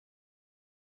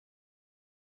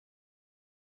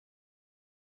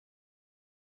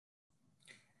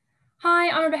Hi,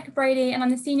 I'm Rebecca Brady, and I'm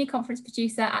the Senior Conference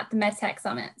Producer at the MedTech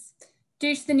Summits.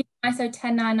 Due to the new ISO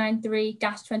 10993-23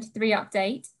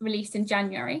 update released in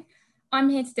January, I'm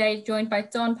here today joined by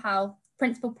Don Pohl,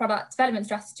 Principal Product Development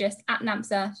Strategist at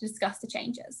NAMSA, to discuss the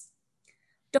changes.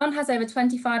 Don has over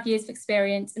 25 years of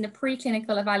experience in the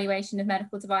preclinical evaluation of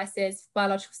medical devices for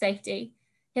biological safety.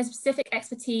 He has specific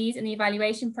expertise in the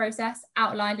evaluation process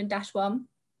outlined in Dash 1,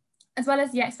 as well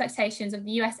as the expectations of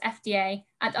the US FDA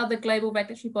and other global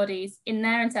regulatory bodies in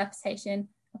their interpretation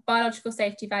of biological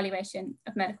safety evaluation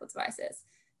of medical devices.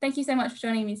 Thank you so much for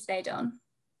joining me today, Don.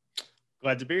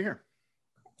 Glad to be here.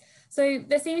 So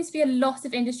there seems to be a lot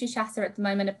of industry chatter at the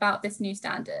moment about this new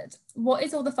standard. What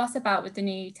is all the fuss about with the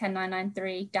new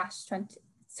 10993-20,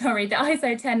 the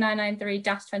ISO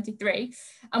 10993-23,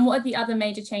 and what are the other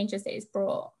major changes that it's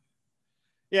brought?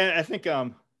 Yeah, I think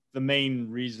the main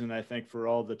reason I think for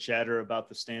all the chatter about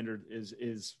the standard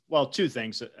is well, two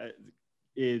things.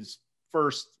 Is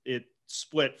first, it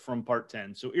split from Part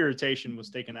 10. So irritation was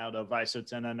taken out of ISO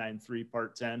 10993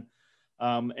 Part 10,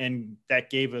 and that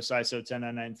gave us ISO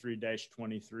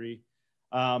 10993-23.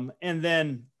 And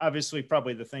then obviously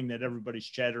probably the thing that everybody's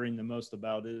chattering the most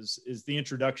about is the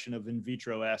introduction of in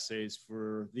vitro assays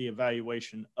for the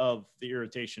evaluation of the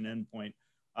irritation endpoint,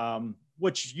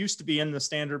 which used to be in the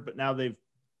standard, but now they've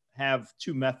have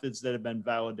two methods that have been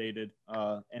validated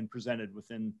and presented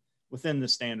within the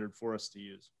standard for us to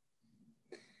use.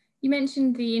 You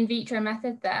mentioned the in vitro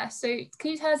method there. So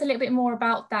can you tell us a little bit more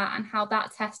about that and how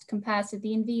that test compares to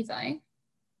the in vivo?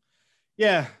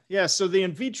 Yeah. So the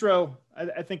in vitro,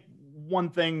 I think one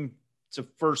thing to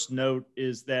first note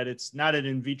is that it's not an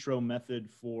in vitro method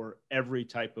for every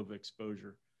type of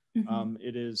exposure. Mm-hmm.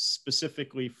 It is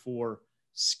specifically for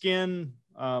skin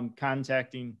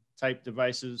contacting type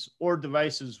devices or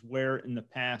devices where in the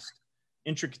past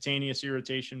intracutaneous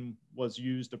irritation was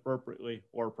used appropriately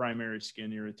or primary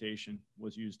skin irritation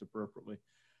was used appropriately.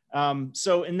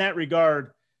 So in that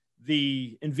regard,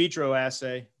 the in vitro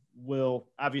assay will,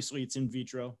 obviously it's in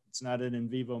vitro, it's not an in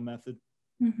vivo method.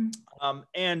 Mm-hmm.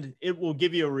 And it will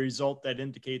give you a result that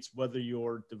indicates whether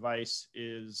your device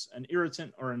is an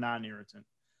irritant or a non-irritant.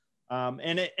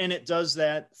 And it does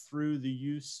that through the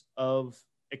use of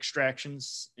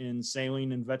extractions in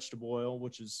saline and vegetable oil,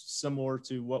 which is similar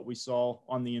to what we saw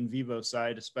on the in vivo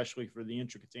side, especially for the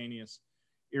intracutaneous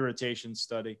irritation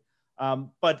study.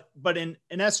 But in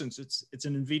essence, it's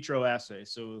an in vitro assay,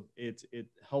 so it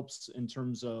helps in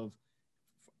terms of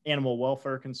animal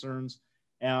welfare concerns,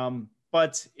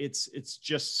 but it's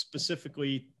just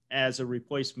specifically as a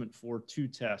replacement for two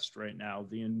tests right now: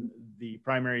 the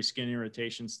primary skin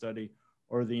irritation study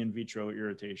or the in vitro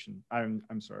irritation.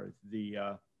 I'm sorry, the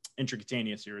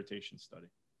intracutaneous irritation study.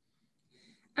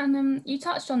 And you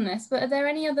touched on this, but are there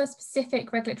any other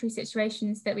specific regulatory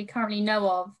situations that we currently know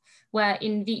of where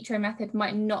in vitro method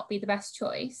might not be the best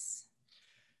choice?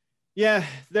 Yeah,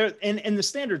 and the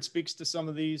standard speaks to some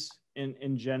of these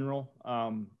in general.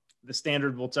 The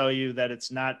standard will tell you that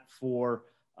it's not for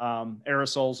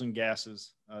aerosols and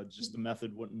gases. Just the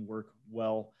method wouldn't work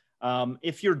well.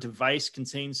 If your device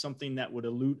contains something that would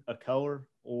elute a color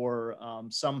or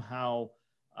somehow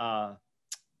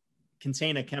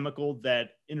contain a chemical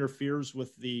that interferes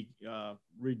with the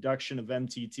reduction of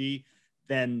MTT,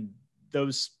 then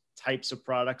those types of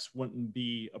products wouldn't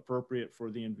be appropriate for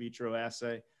the in vitro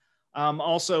assay.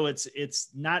 Also, it's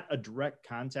not a direct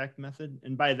contact method.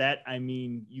 And by that, I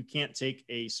mean, you can't take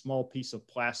a small piece of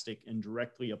plastic and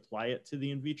directly apply it to the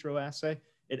in vitro assay.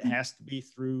 It has to be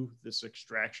through this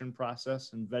extraction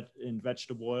process in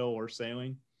vegetable oil or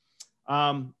saline.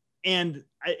 And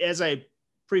as I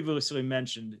previously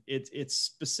mentioned, it's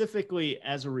specifically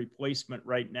as a replacement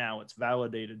right now. It's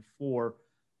validated for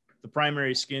the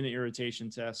primary skin irritation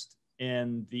test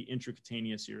and the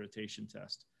intracutaneous irritation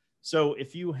test. So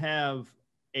if you have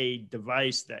a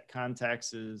device that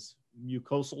contacts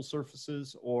mucosal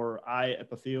surfaces or eye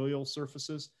epithelial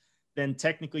surfaces, then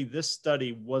technically this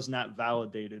study was not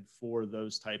validated for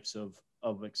those types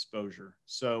of exposure.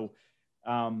 So,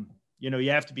 you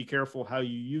have to be careful how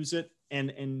you use it.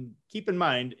 And keep in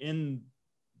mind, in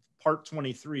Part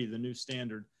 23, the new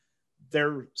standard,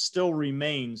 there still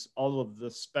remains all of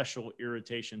the special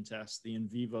irritation tests, the in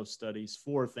vivo studies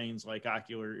for things like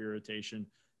ocular irritation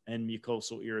and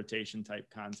mucosal irritation type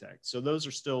contact. So those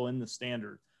are still in the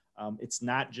standard. It's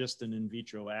not just an in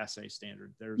vitro assay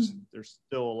standard. There's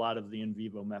still a lot of the in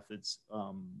vivo methods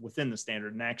within the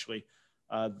standard, and actually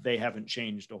they haven't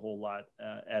changed a whole lot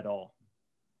at all.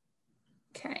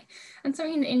 Okay. And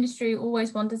something the industry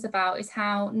always wonders about is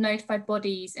how notified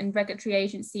bodies and regulatory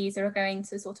agencies are going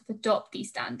to sort of adopt these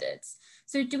standards.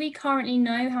 So do we currently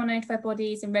know how notified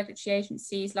bodies and regulatory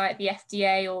agencies like the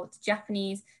FDA or the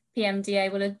Japanese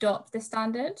PMDA will adopt the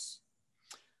standard?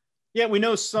 Yeah, we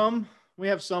know some. We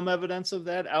have some evidence of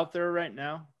that out there right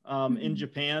now. In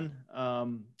Japan,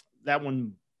 that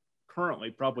one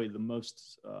currently probably the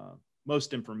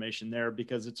most information there,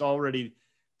 because it's already,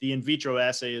 the in vitro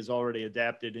assay is already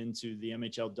adapted into the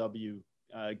MHLW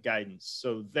guidance.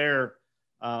 So there,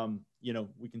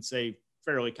 we can say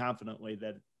fairly confidently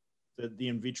that the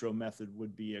in vitro method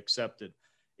would be accepted.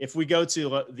 If we go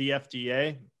to the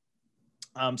FDA,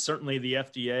 certainly the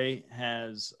FDA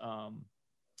has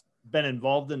been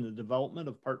involved in the development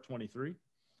of Part 23.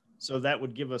 So that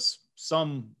would give us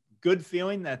some good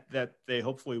feeling that they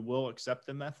hopefully will accept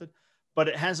the method, but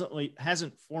it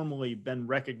hasn't formally been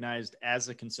recognized as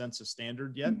a consensus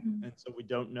standard yet. And so we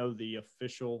don't know the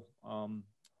official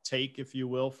take, if you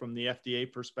will, from the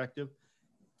FDA perspective.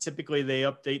 Typically they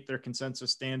update their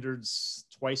consensus standards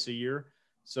twice a year.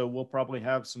 So we'll probably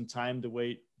have some time to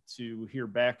wait to hear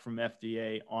back from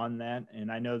FDA on that.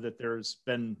 And I know that there's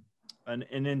been an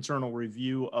internal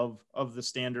review of the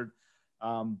standard.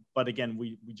 But again,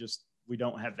 we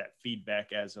don't have that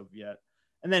feedback as of yet.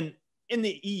 And then in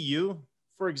the EU,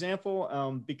 for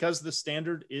example, because the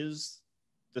standard is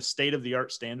the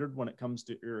state-of-the-art standard when it comes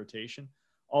to irritation,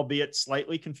 albeit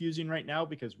slightly confusing right now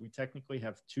because we technically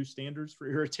have two standards for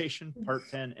irritation, Part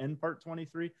 10 and Part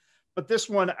 23. But this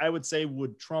one, I would say,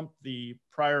 would trump the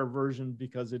prior version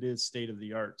because it is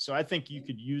state-of-the-art. So I think you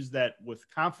could use that with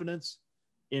confidence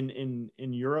in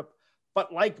Europe.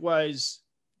 But likewise,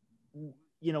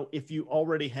 if you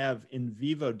already have in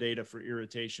vivo data for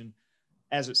irritation,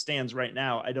 as it stands right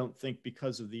now, I don't think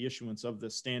because of the issuance of the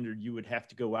standard, you would have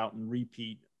to go out and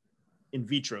repeat in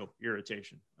vitro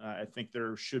irritation. I think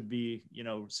there should be,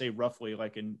 say roughly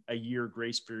like a year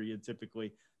grace period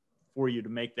typically for you to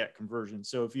make that conversion.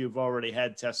 So if you've already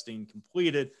had testing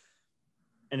completed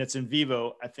and it's in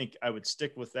vivo, I think I would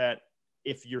stick with that.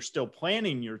 If you're still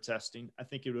planning your testing, I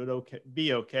think it would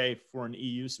be okay for an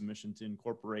EU submission to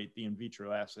incorporate the in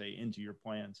vitro assay into your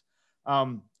plans.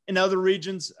 In other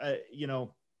regions,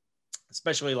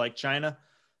 especially like China,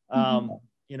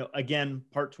 again,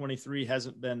 Part 23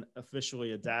 hasn't been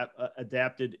officially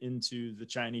adapted into the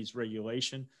Chinese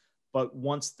regulation. But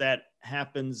once that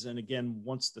happens, and again,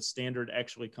 once the standard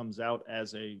actually comes out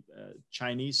as a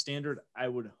Chinese standard, I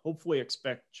would hopefully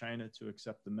expect China to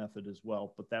accept the method as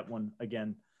well. But that one,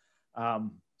 again,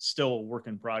 still a work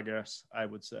in progress, I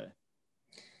would say.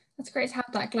 That's great to have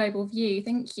that global view.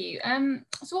 Thank you.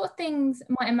 So what things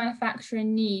might a manufacturer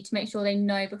need to make sure they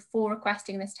know before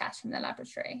requesting this test from their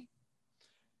laboratory?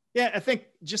 Yeah, I think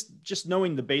just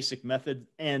knowing the basic method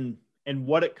and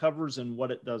what it covers and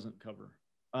what it doesn't cover.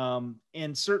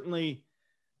 And certainly,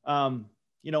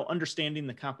 understanding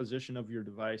the composition of your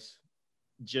device,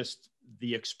 just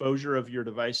the exposure of your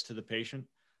device to the patient,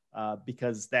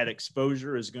 because that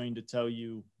exposure is going to tell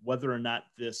you whether or not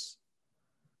this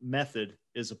method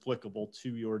is applicable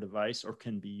to your device or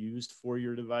can be used for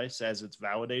your device as it's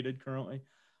validated currently.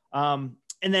 And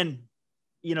then,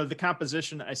 the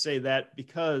composition, I say that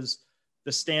because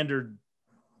the standard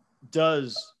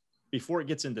does, before it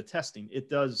gets into testing, it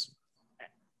does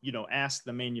ask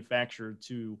the manufacturer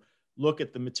to look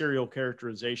at the material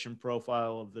characterization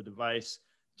profile of the device,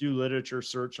 do literature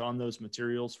search on those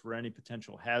materials for any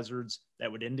potential hazards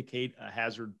that would indicate a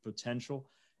hazard potential,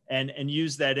 and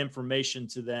use that information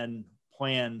to then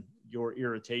plan your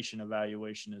irritation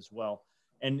evaluation as well.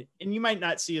 And you might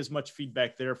not see as much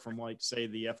feedback there from, like, say,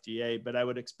 the FDA, but I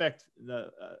would expect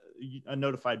a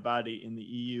notified body in the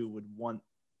EU would want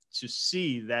to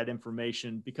see that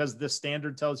information because this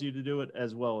standard tells you to do it,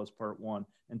 as well as Part 1,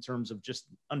 in terms of just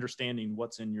understanding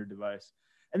what's in your device.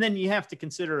 And then you have to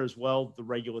consider as well the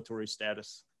regulatory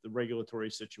status, the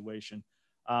regulatory situation,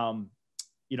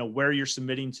 where you're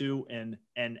submitting to, and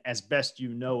as best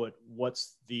you know it,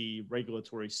 what's the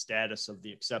regulatory status of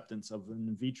the acceptance of an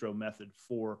in vitro method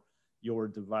for your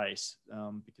device,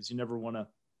 because you never want to,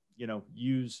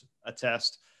 use a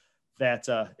test that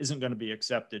isn't going to be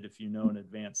accepted if you know in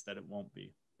advance that it won't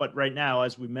be. But right now,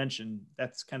 as we mentioned,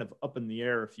 that's kind of up in the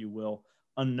air, if you will,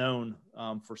 unknown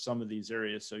for some of these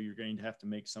areas. So you're going to have to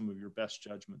make some of your best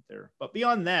judgment there. But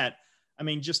beyond that,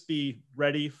 just be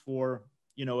ready for,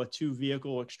 a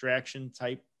 2-vehicle extraction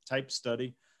type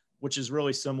study, which is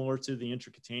really similar to the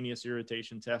intracutaneous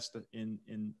irritation test in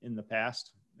the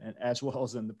past, and as well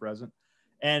as in the present.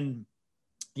 And,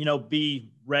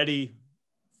 be ready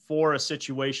for a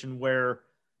situation where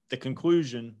the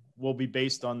conclusion will be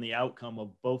based on the outcome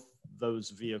of both those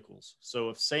vehicles. So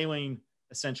if saline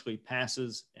essentially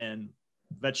passes and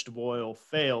vegetable oil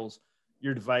fails,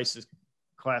 your device is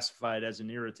classified as an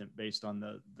irritant based on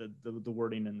the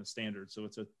wording in the standard. So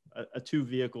it's a two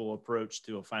vehicle approach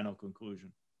to a final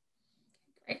conclusion.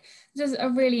 Great. This is a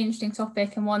really interesting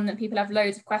topic and one that people have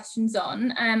loads of questions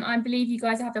on. I believe you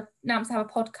guys have NAMSA have a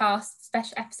podcast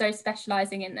episode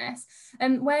specialising in this.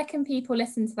 Where can people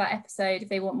listen to that episode if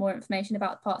they want more information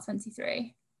about Part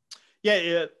 23?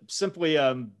 Yeah, simply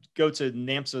go to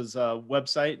NAMSA's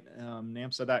website,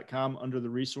 namsa.com, under the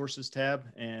resources tab,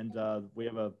 and we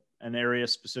have an area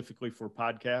specifically for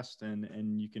podcast,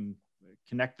 and you can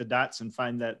connect the dots and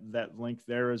find that link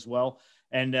there as well.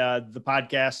 And the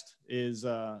podcast is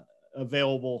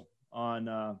available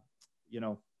on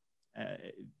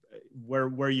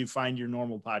where you find your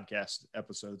normal podcast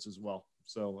episodes as well.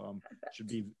 So should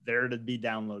be there to be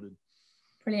downloaded.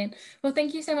 Brilliant. Well,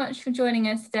 thank you so much for joining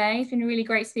us today. It's been really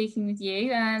great speaking with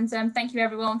you, and thank you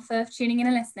everyone for tuning in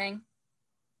and listening.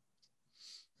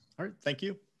 All right, thank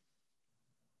you.